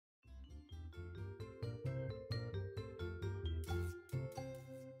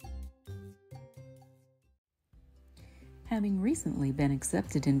Having recently been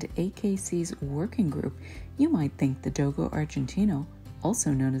accepted into AKC's working group, you might think the Dogo Argentino,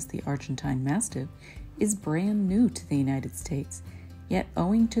 also known as the Argentine Mastiff, is brand new to the United States, yet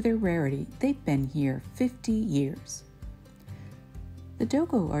owing to their rarity, they've been here 50 years. The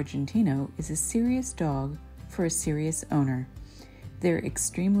Dogo Argentino is a serious dog for a serious owner. They're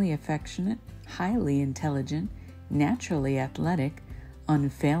extremely affectionate, highly intelligent, naturally athletic,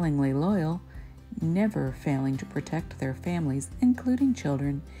 unfailingly loyal, never failing to protect their families, including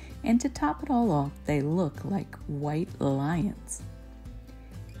children, and to top it all off, they look like white lions.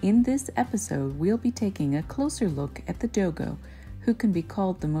 In this episode, we'll be taking a closer look at the Dogo, who can be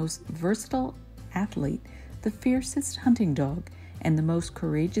called the most versatile athlete, the fiercest hunting dog, and the most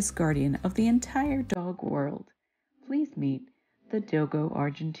courageous guardian of the entire dog world. Please meet the Dogo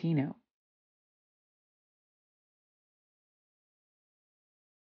Argentino.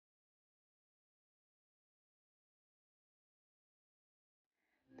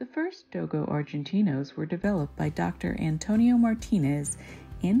 The first Dogo Argentinos were developed by Dr. Antonio Martinez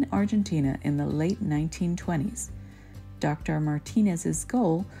in Argentina in the late 1920s. Dr. Martinez's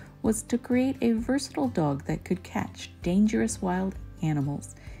goal was to create a versatile dog that could catch dangerous wild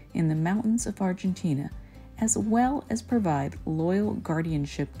animals in the mountains of Argentina, as well as provide loyal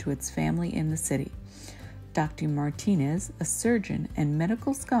guardianship to its family in the city. Dr. Martinez, a surgeon and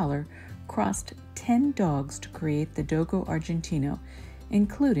medical scholar, crossed 10 dogs to create the Dogo Argentino,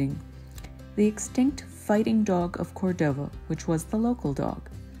 including the extinct fighting dog of Cordova, which was the local dog,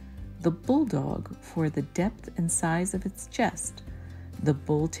 the bulldog for the depth and size of its chest, the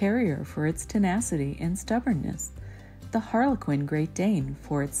bull terrier for its tenacity and stubbornness, the Harlequin Great Dane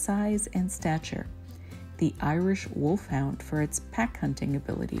for its size and stature, the Irish Wolfhound for its pack hunting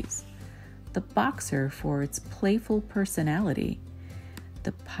abilities, the Boxer for its playful personality,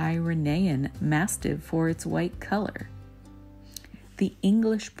 the Pyrenean Mastiff for its white color, the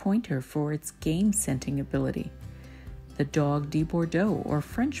English Pointer for its game-scenting ability, the Dog de Bordeaux or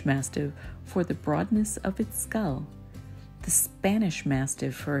French Mastiff for the broadness of its skull, the Spanish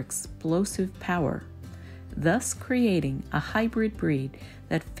Mastiff for explosive power, thus creating a hybrid breed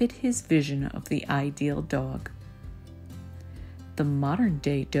that fit his vision of the ideal dog. The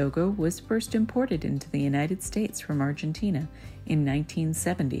modern-day Dogo was first imported into the United States from Argentina in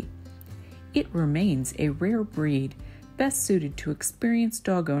 1970. It remains a rare breed, best suited to experienced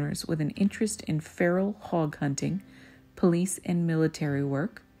dog owners with an interest in feral hog hunting, police and military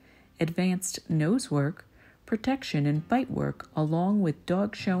work, advanced nose work, protection and bite work, along with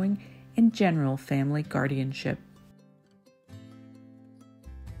dog showing and general family guardianship.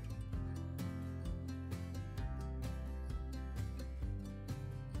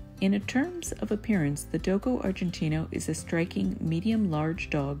 In terms of appearance, the Dogo Argentino is a striking medium-large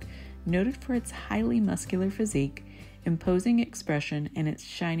dog noted for its highly muscular physique, imposing expression, and its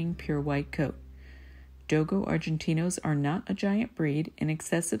shining pure white coat. Dogo Argentinos are not a giant breed, and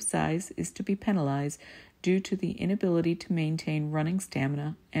excessive size is to be penalized due to the inability to maintain running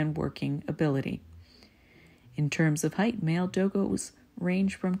stamina and working ability. In terms of height, male Dogos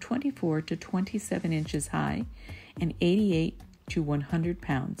range from 24 to 27 inches high and 88 to 100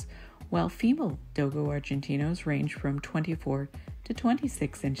 pounds, while female Dogo Argentinos range from 24 to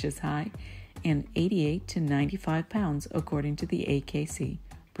 26 inches high and 88 to 95 pounds according to the AKC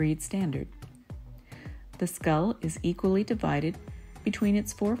breed standard. The skull is equally divided between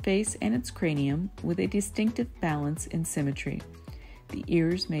its foreface and its cranium with a distinctive balance and symmetry. The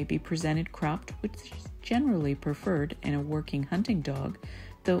ears may be presented cropped, which is generally preferred in a working hunting dog,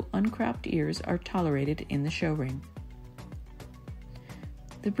 though uncropped ears are tolerated in the show ring.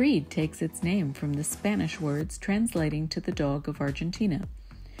 The breed takes its name from the Spanish words translating to the dog of Argentina.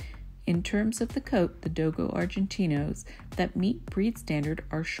 In terms of the coat, the Dogo Argentinos that meet breed standard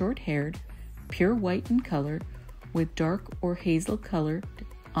are short-haired, pure white in color, with dark or hazel-colored,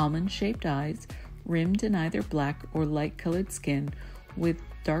 almond-shaped eyes, rimmed in either black or light-colored skin, with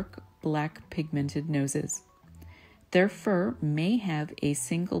dark black pigmented noses. Their fur may have a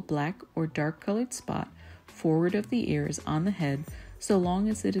single black or dark-colored spot forward of the ears on the head, so long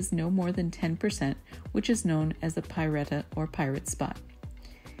as it is no more than 10%, which is known as a pyretta or pirate spot.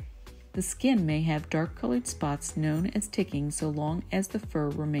 The skin may have dark-colored spots known as ticking so long as the fur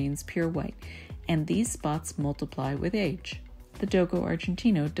remains pure white, and these spots multiply with age. The Dogo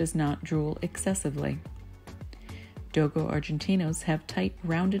Argentino does not drool excessively. Dogo Argentinos have tight,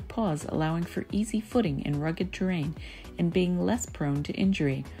 rounded paws, allowing for easy footing in rugged terrain and being less prone to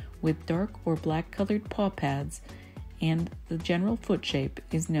injury, with dark or black-colored paw pads, and the general foot shape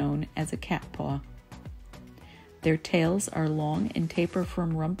is known as a cat paw. Their tails are long and taper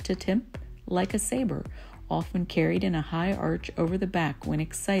from rump to tip like a saber, often carried in a high arch over the back when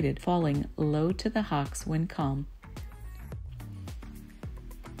excited, falling low to the hocks when calm.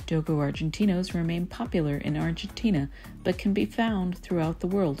 Dogo Argentinos remain popular in Argentina, but can be found throughout the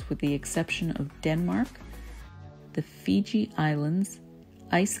world with the exception of Denmark, the Fiji Islands,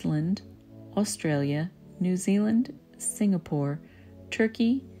 Iceland, Australia, New Zealand, Singapore,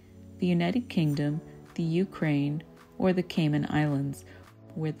 Turkey, the United Kingdom, the Ukraine, or the Cayman Islands,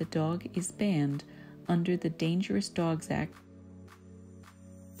 where the dog is banned under the Dangerous Dogs Act.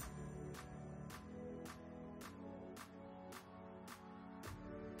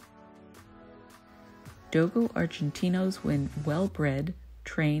 Dogo Argentinos, when well-bred,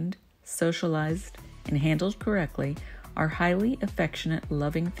 trained, socialized, and handled correctly, are highly affectionate,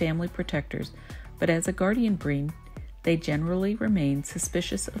 loving family protectors, but as a guardian breed, they generally remain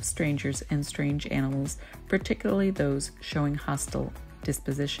suspicious of strangers and strange animals, particularly those showing hostile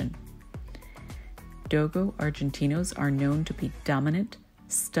disposition. Dogo Argentinos are known to be dominant,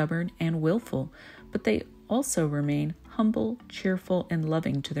 stubborn, and willful, but they also remain humble, cheerful, and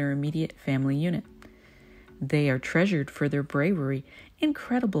loving to their immediate family unit. They are treasured for their bravery,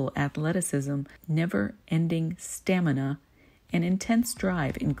 incredible athleticism, never-ending stamina, and intense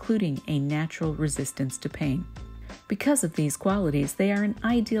drive, including a natural resistance to pain. Because of these qualities, they are an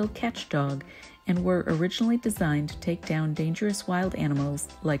ideal catch dog and were originally designed to take down dangerous wild animals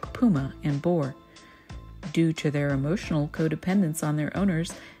like puma and boar. Due to their emotional codependence on their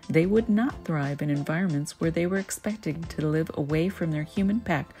owners, they would not thrive in environments where they were expected to live away from their human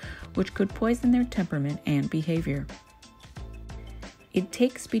pack, which could poison their temperament and behavior. It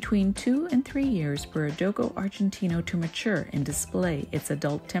takes between 2 and 3 years for a Dogo Argentino to mature and display its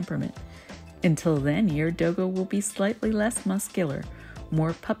adult temperament. Until then, your Dogo will be slightly less muscular,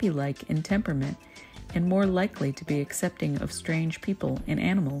 more puppy-like in temperament, and more likely to be accepting of strange people and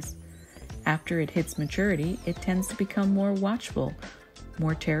animals. After it hits maturity, it tends to become more watchful,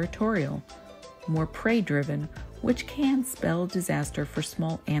 more territorial, more prey-driven, which can spell disaster for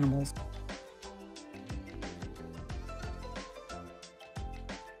small animals.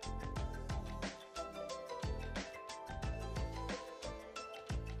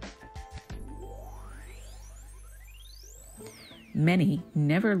 Many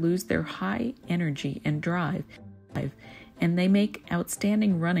never lose their high energy and drive, and they make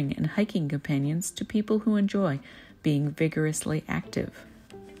outstanding running and hiking companions to people who enjoy being vigorously active.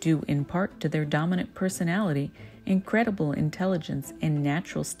 Due in part to their dominant personality, incredible intelligence, and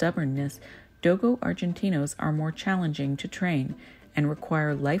natural stubbornness, Dogo Argentinos are more challenging to train and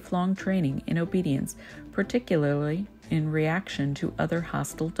require lifelong training in obedience, particularly in reaction to other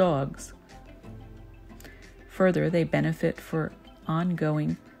hostile dogs. Further, they benefit for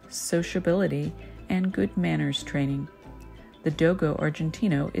ongoing sociability and good manners training. The Dogo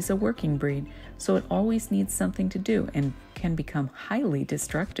Argentino is a working breed, so it always needs something to do and can become highly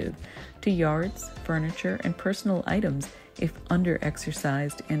destructive to yards, furniture, and personal items if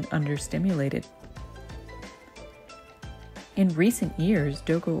under-exercised and under-stimulated. In recent years,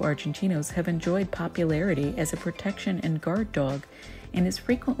 Dogo Argentinos have enjoyed popularity as a protection and guard dog and is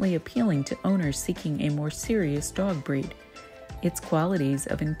frequently appealing to owners seeking a more serious dog breed. Its qualities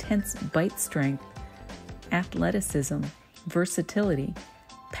of intense bite strength, athleticism, versatility,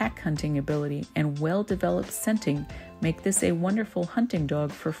 pack hunting ability, and well-developed scenting make this a wonderful hunting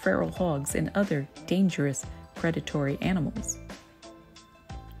dog for feral hogs and other dangerous predatory animals.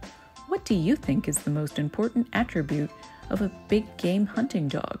 What do you think is the most important attribute of a big game hunting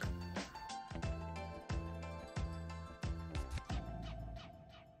dog?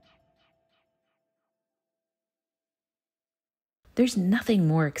 There's nothing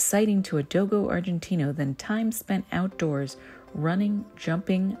more exciting to a Dogo Argentino than time spent outdoors, running,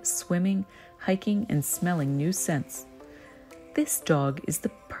 jumping, swimming, hiking, and smelling new scents. This dog is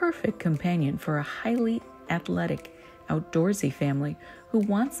the perfect companion for a highly athletic, outdoorsy family who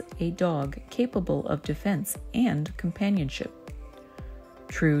wants a dog capable of defense and companionship.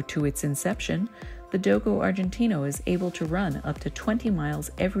 True to its inception, the Dogo Argentino is able to run up to 20 miles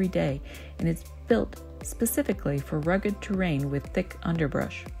every day and is built specifically for rugged terrain with thick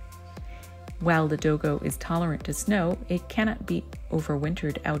underbrush. While the Dogo is tolerant to snow, it cannot be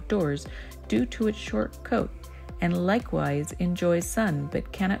overwintered outdoors due to its short coat, and likewise enjoys sun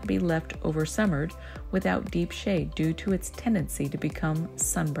but cannot be left oversummered without deep shade due to its tendency to become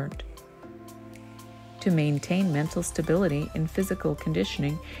sunburnt. To maintain mental stability and physical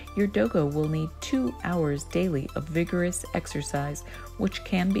conditioning, your Dogo will need 2 hours daily of vigorous exercise, which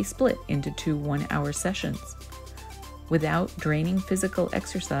can be split into 2 one-hour sessions. Without draining physical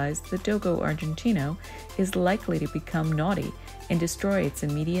exercise, the Dogo Argentino is likely to become naughty and destroy its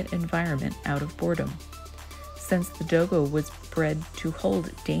immediate environment out of boredom. since the Dogo was bred to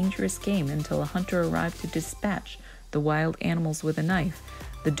hold dangerous game until a hunter arrived to dispatch the wild animals with a knife.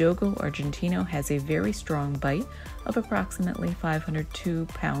 The Dogo Argentino has a very strong bite of approximately 502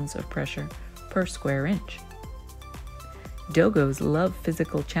 pounds of pressure per square inch. Dogos love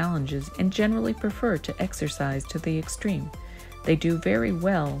physical challenges and generally prefer to exercise to the extreme. They do very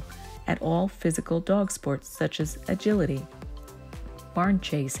well at all physical dog sports such as agility, barn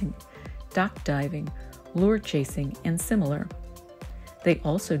chasing, dock diving, lure chasing, and similar. They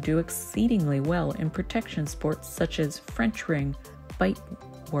also do exceedingly well in protection sports such as French ring, bite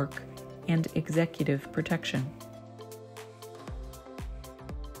work, and executive protection.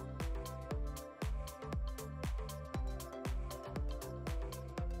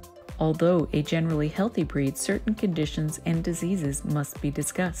 Although a generally healthy breed, certain conditions and diseases must be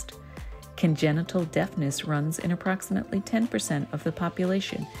discussed. Congenital deafness runs in approximately 10% of the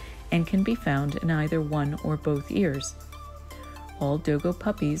population and can be found in either one or both ears. All Dogo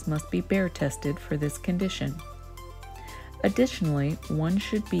puppies must be bear tested for this condition. Additionally, one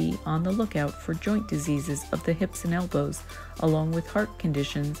should be on the lookout for joint diseases of the hips and elbows, along with heart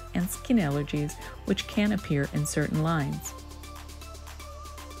conditions and skin allergies, which can appear in certain lines.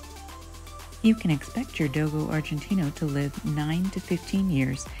 You can expect your Dogo Argentino to live 9 to 15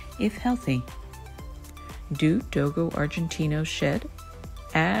 years if healthy. Do Dogo Argentinos shed?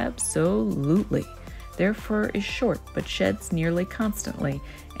 Absolutely. Their fur is short but sheds nearly constantly,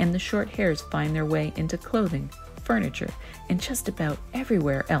 and the short hairs find their way into clothing, furniture, and just about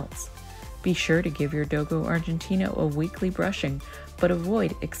everywhere else. Be sure to give your Dogo Argentino a weekly brushing, but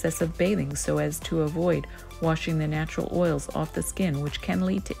avoid excessive bathing so as to avoid washing the natural oils off the skin, which can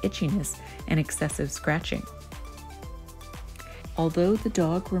lead to itchiness and excessive scratching. Although the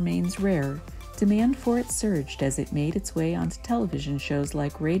dog remains rare, demand for it surged as it made its way onto television shows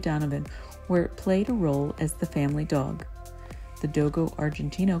like Ray Donovan, where it played a role as the family dog. The Dogo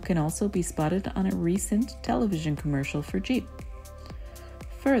Argentino can also be spotted on a recent television commercial for Jeep.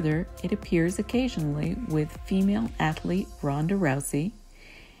 Further, it appears occasionally with female athlete Ronda Rousey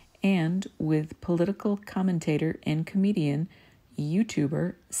and with political commentator and comedian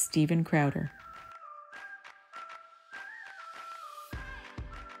YouTuber Steven Crowder.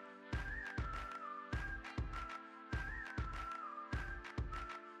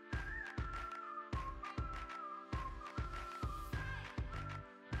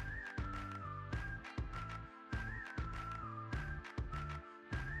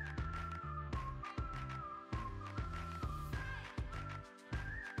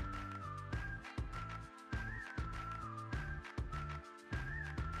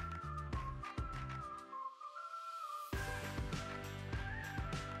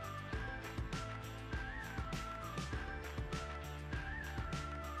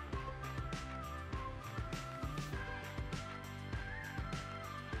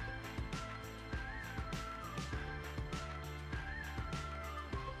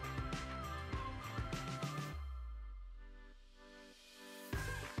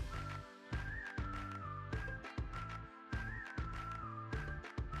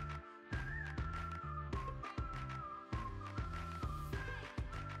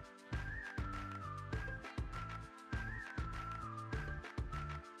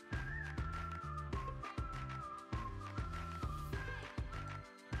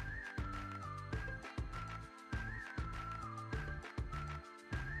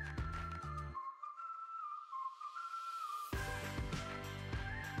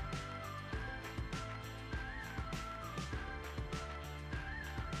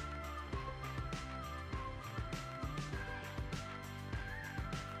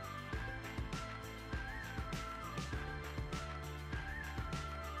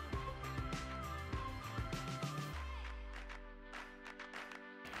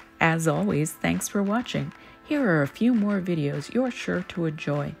 As always, thanks for watching. Here are a few more videos you're sure to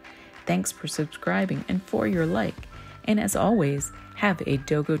enjoy. Thanks for subscribing and for your like. And as always, have a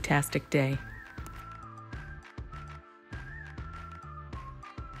Dogo-tastic day.